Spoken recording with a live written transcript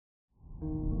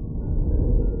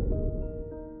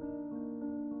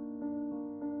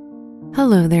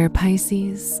Hello there,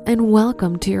 Pisces, and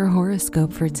welcome to your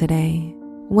horoscope for today,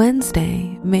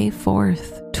 Wednesday, May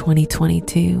 4th,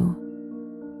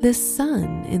 2022. The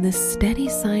sun in the steady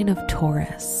sign of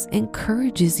Taurus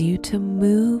encourages you to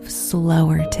move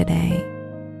slower today.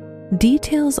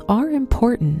 Details are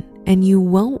important, and you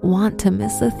won't want to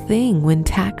miss a thing when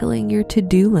tackling your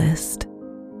to-do list.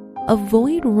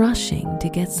 Avoid rushing to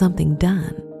get something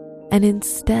done, and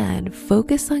instead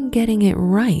focus on getting it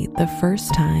right the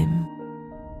first time.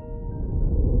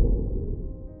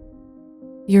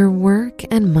 Your work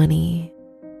and money.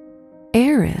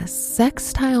 Eris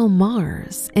sextile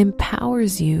Mars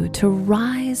empowers you to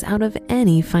rise out of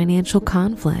any financial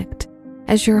conflict,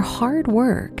 as your hard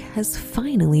work has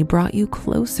finally brought you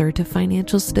closer to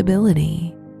financial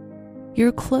stability.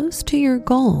 You're close to your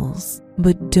goals,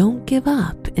 but don't give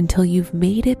up until you've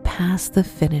made it past the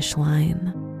finish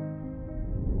line.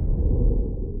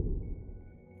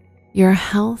 Your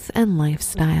health and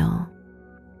lifestyle.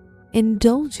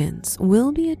 Indulgence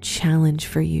will be a challenge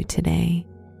for you today,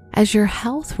 as your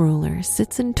health ruler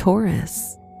sits in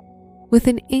Taurus. With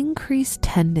an increased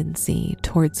tendency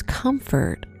towards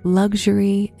comfort,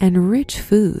 luxury, and rich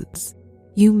foods,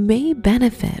 you may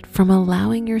benefit from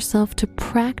allowing yourself to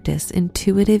practice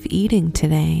intuitive eating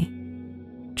today.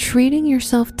 Treating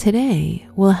yourself today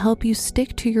will help you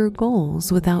stick to your goals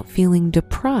without feeling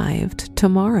deprived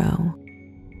tomorrow.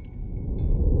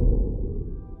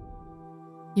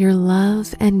 Your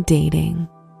love and dating.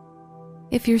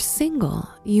 If you're single,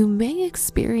 you may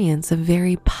experience a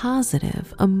very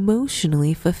positive,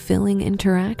 emotionally fulfilling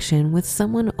interaction with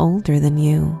someone older than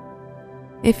you.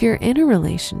 If you're in a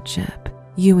relationship,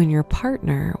 you and your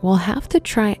partner will have to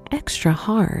try extra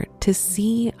hard to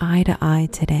see eye to eye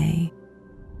today.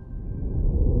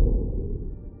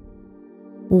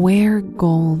 Wear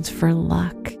gold for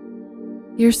luck.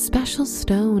 Your special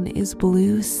stone is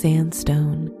blue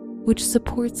sandstone, which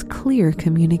supports clear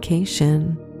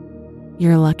communication.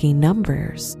 Your lucky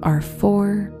numbers are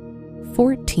 4,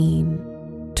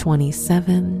 14,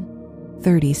 27,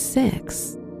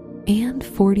 36, and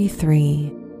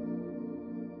 43.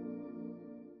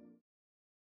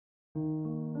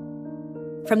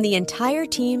 From the entire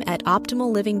team at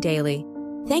Optimal Living Daily,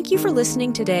 thank you for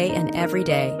listening today and every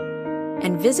day.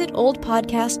 And visit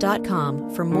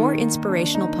oldpodcast.com for more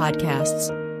inspirational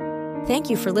podcasts. Thank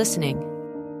you for listening.